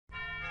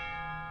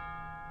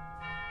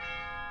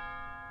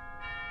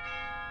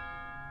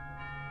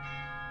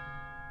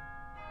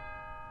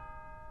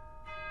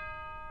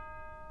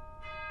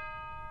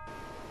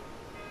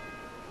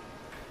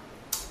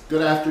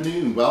Good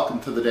afternoon.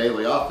 Welcome to the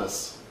Daily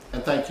Office,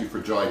 and thank you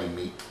for joining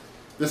me.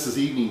 This is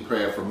evening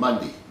prayer for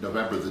Monday,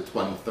 November the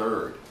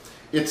 23rd.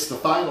 It's the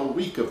final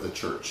week of the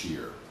church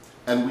year,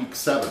 and week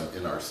 7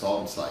 in our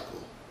psalm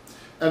cycle.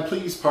 And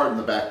please pardon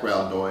the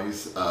background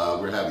noise.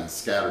 We're having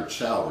scattered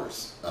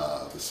showers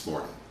this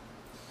morning.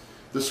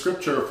 The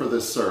scripture for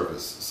this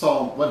service,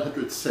 Psalm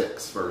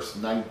 106, verse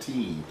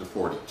 19 to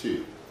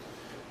 42,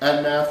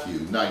 and Matthew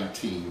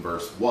 19,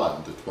 verse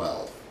 1 to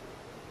 12.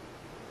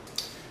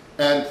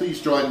 And please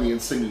join me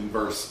in singing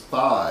verse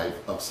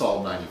 5 of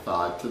Psalm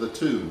 95 to the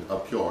tune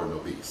of Pure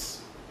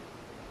Nobis.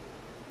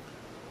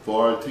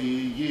 40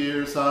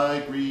 years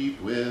I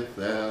grieved with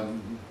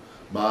them,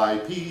 my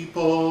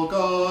people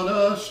gone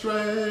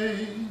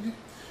astray.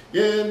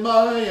 In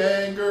my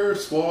anger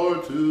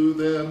swore to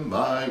them,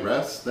 my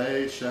rest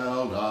they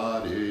shall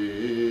not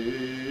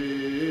enter.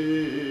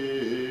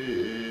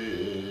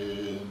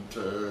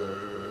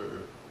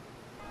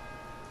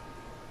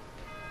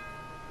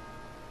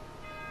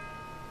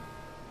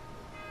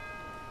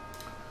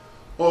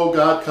 O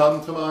God,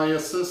 come to my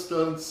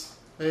assistance,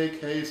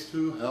 make haste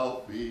to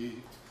help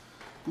me.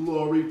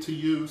 Glory to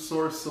you,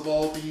 source of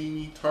all being,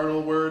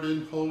 eternal Word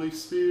and Holy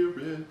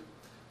Spirit,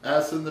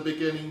 as in the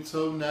beginning,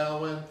 so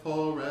now and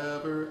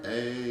forever.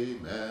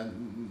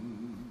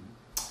 Amen.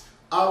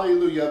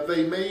 Alleluia.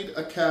 They made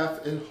a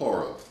calf in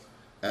Horeb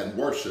and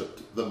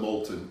worshipped the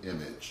molten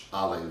image.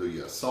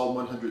 Alleluia. Psalm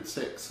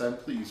 106, and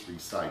please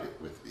recite it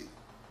with me.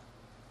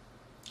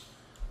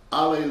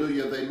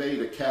 Alleluia. They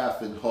made a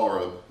calf in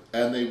Horeb,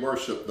 and they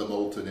worshipped the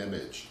molten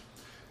image.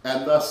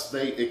 And thus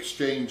they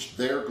exchanged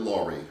their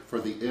glory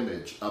for the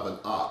image of an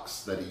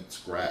ox that eats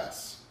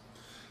grass.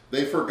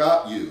 They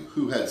forgot you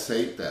who had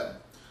saved them,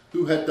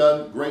 who had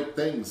done great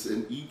things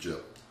in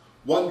Egypt,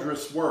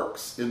 wondrous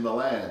works in the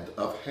land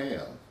of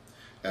Ham,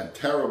 and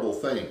terrible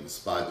things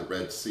by the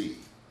Red Sea.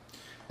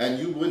 And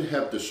you would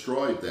have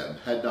destroyed them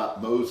had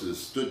not Moses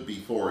stood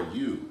before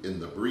you in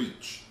the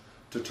breach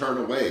to turn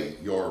away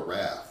your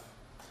wrath.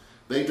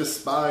 They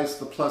despised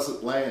the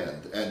pleasant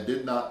land and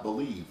did not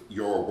believe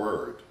your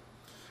word.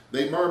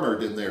 They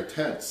murmured in their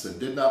tents and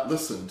did not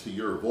listen to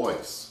your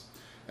voice.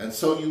 And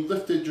so you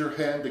lifted your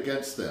hand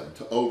against them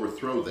to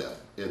overthrow them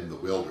in the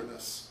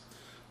wilderness,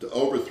 to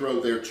overthrow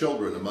their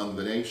children among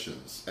the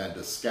nations, and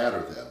to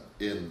scatter them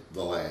in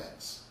the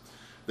lands.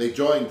 They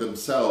joined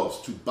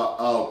themselves to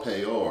Baal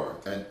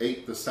Peor and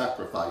ate the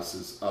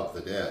sacrifices of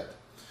the dead.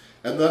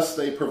 And thus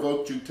they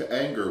provoked you to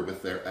anger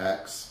with their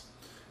acts.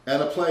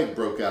 And a plague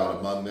broke out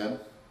among them.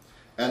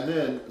 And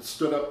then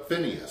stood up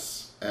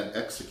Phinehas and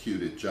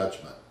executed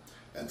judgment.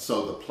 And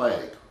so the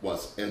plague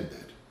was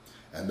ended.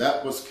 And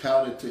that was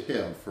counted to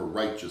him for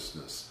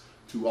righteousness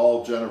to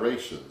all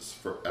generations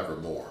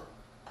forevermore.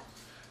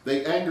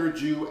 They angered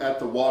you at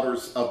the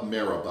waters of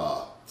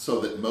Meribah, so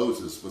that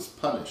Moses was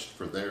punished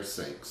for their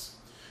sakes,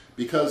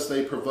 because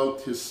they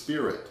provoked his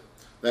spirit,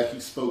 that he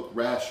spoke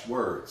rash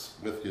words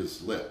with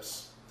his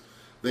lips.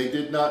 They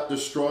did not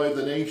destroy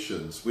the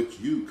nations which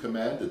you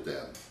commanded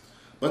them,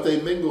 but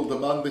they mingled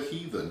among the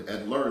heathen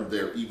and learned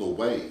their evil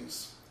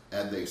ways,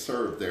 and they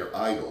served their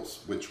idols,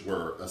 which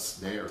were a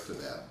snare to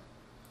them.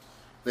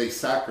 They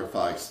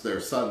sacrificed their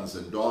sons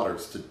and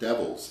daughters to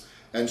devils,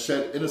 and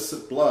shed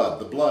innocent blood,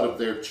 the blood of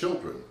their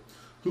children,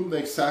 whom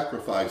they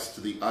sacrificed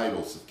to the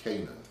idols of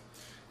Canaan,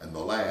 and the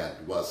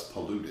land was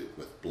polluted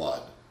with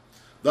blood.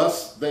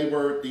 Thus they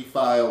were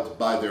defiled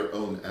by their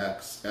own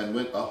acts, and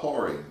went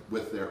a-whoring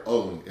with their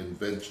own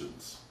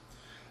inventions.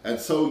 And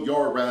so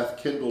your wrath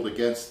kindled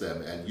against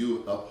them, and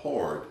you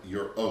abhorred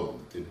your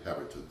own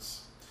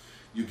inheritance.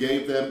 You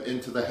gave them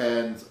into the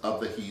hands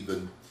of the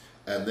heathen,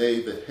 and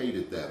they that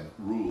hated them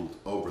ruled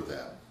over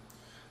them.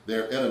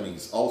 Their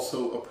enemies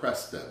also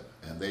oppressed them,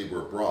 and they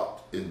were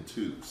brought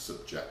into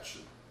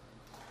subjection.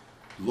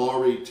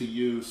 Glory to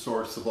you,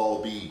 source of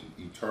all being,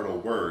 eternal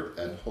Word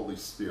and Holy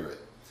Spirit,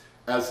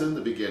 as in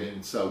the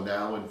beginning, so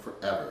now and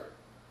forever.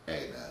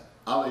 Amen.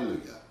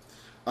 Alleluia.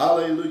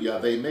 Alleluia.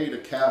 They made a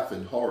calf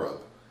in Horeb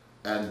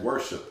and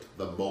worshipped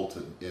the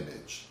molten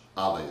image.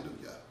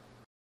 Alleluia.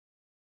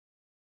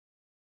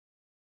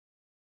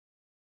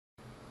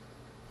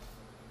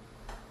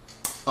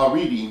 A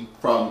reading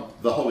from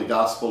the Holy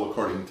Gospel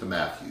according to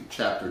Matthew,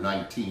 chapter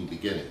 19,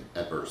 beginning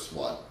at verse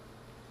 1.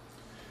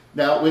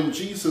 Now, when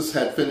Jesus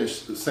had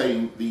finished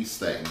saying these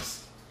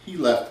things, he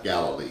left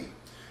Galilee,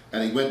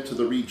 and he went to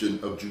the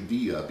region of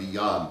Judea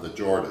beyond the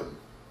Jordan.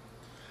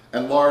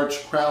 And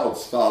large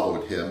crowds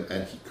followed him,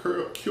 and he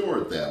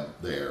cured them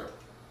there.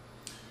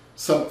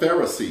 Some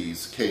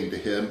Pharisees came to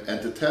him,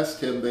 and to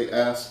test him they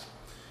asked,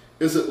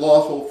 "Is it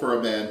lawful for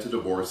a man to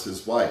divorce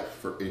his wife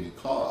for any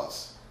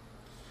cause?"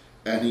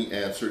 And he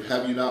answered,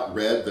 "Have you not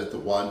read that the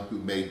one who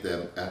made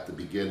them at the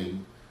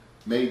beginning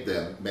made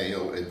them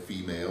male and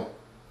female,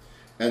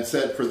 and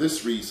said, for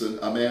this reason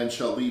a man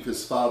shall leave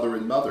his father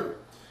and mother,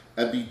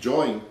 and be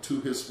joined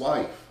to his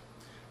wife,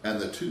 and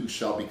the two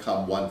shall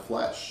become one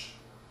flesh.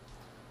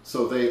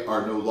 So they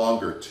are no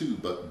longer two,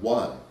 but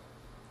one.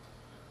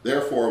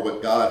 Therefore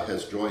what God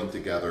has joined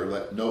together,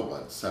 let no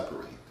one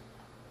separate."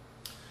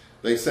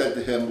 They said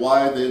to him,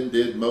 "Why then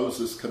did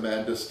Moses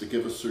command us to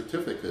give a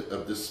certificate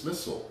of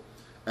dismissal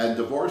and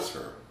divorce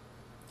her?"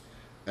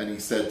 And he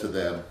said to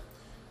them,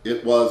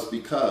 "It was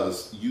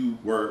because you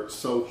were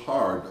so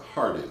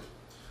hard-hearted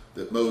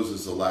that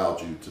Moses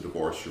allowed you to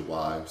divorce your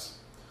wives.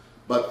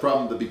 But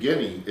from the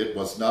beginning it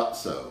was not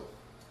so.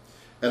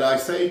 And I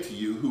say to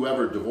you,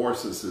 whoever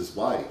divorces his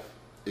wife,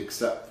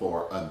 except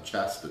for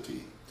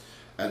unchastity,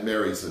 and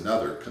marries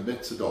another,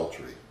 commits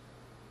adultery."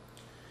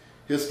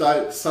 His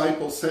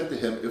disciples said to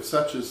him, "If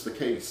such is the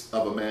case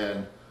of a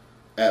man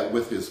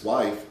with his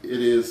wife,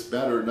 it is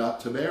better not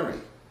to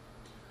marry."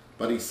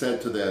 But he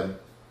said to them,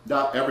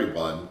 "Not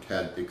everyone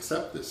can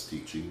accept this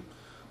teaching,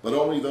 but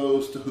only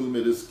those to whom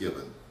it is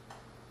given.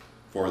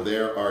 For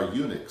there are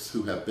eunuchs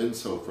who have been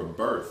so from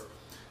birth,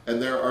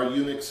 and there are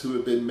eunuchs who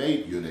have been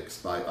made eunuchs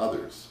by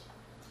others.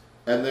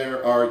 And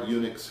there are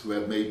eunuchs who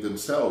have made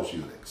themselves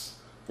eunuchs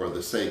for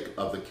the sake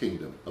of the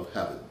kingdom of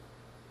heaven.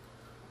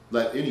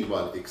 Let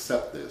anyone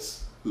accept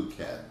this who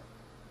can."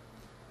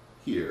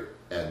 Here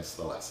ends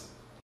the lesson.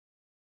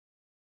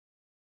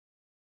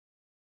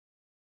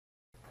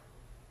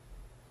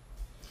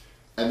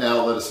 And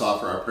now let us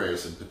offer our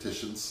prayers and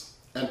petitions,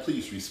 and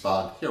please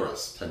respond, "Hear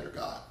us, tender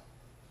God."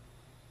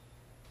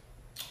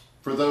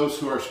 For those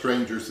who are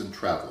strangers and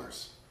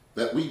travelers,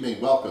 that we may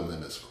welcome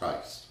them as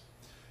Christ.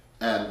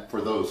 And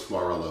for those who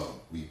are alone,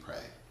 we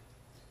pray.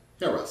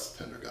 Hear us,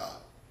 tender God.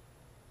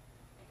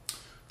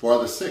 For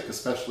the sick,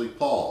 especially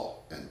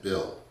Paul and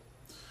Bill.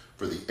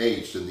 For the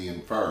aged and the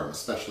infirm,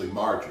 especially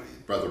Marjorie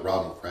and Brother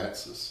Ronald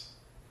Francis.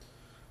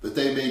 That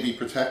they may be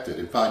protected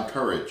and find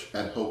courage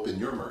and hope in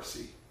your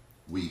mercy,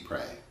 we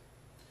pray.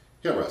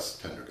 Hear us,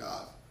 tender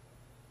God.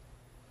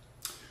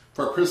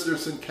 For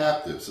prisoners and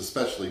captives,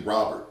 especially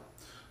Robert.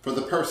 For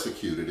the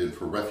persecuted and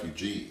for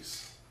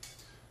refugees.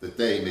 That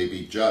they may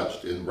be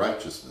judged in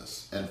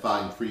righteousness and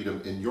find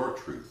freedom in your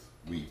truth,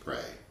 we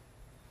pray.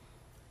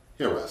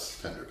 Hear us,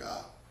 tender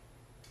God.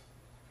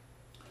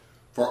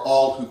 For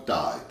all who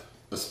died,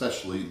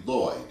 especially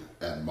Lloyd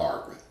and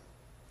Margaret,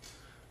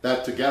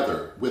 that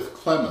together with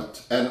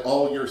Clement and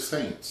all your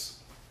saints,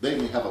 they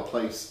may have a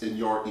place in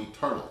your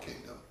eternal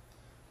kingdom,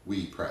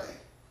 we pray.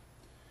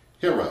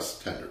 Hear us,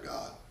 tender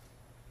God.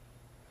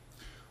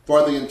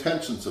 For the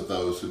intentions of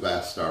those who've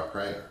asked our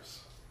prayers,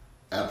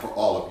 and for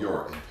all of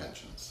your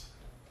intentions.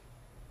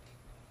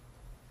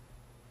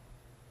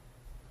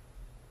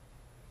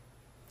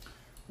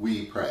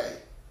 We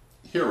pray.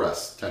 Hear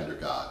us, tender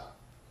God.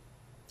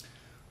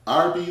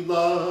 Our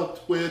beloved,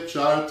 which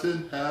art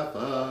in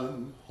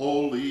heaven,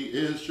 holy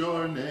is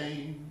your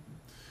name.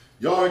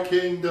 Your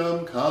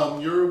kingdom come,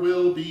 your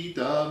will be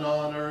done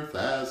on earth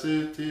as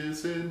it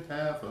is in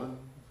heaven.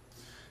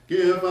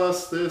 Give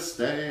us this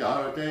day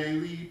our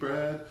daily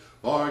bread.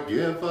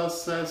 Forgive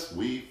us as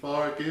we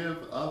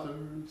forgive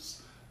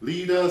others.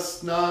 Lead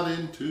us not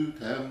into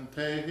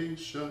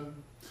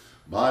temptation,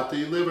 but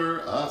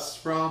deliver us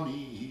from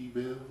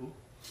evil.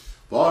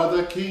 For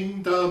the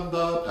kingdom,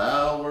 the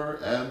power,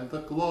 and the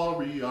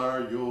glory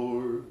are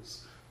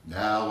yours,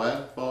 now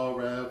and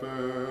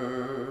forever.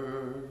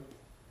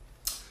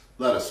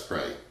 Let us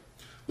pray.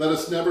 Let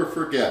us never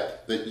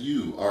forget that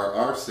you are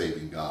our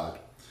saving God.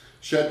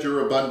 Shed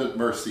your abundant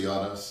mercy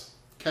on us.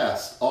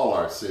 Cast all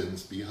our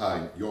sins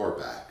behind your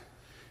back.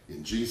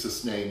 In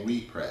Jesus' name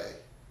we pray.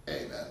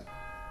 Amen.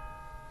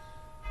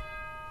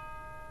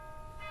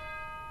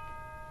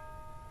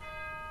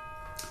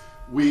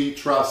 We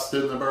trust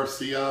in the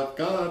mercy of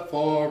God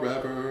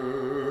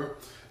forever.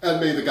 And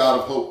may the God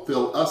of hope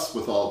fill us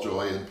with all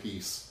joy and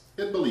peace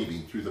in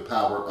believing through the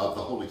power of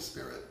the Holy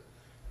Spirit.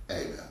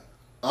 Amen.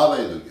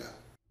 Alleluia.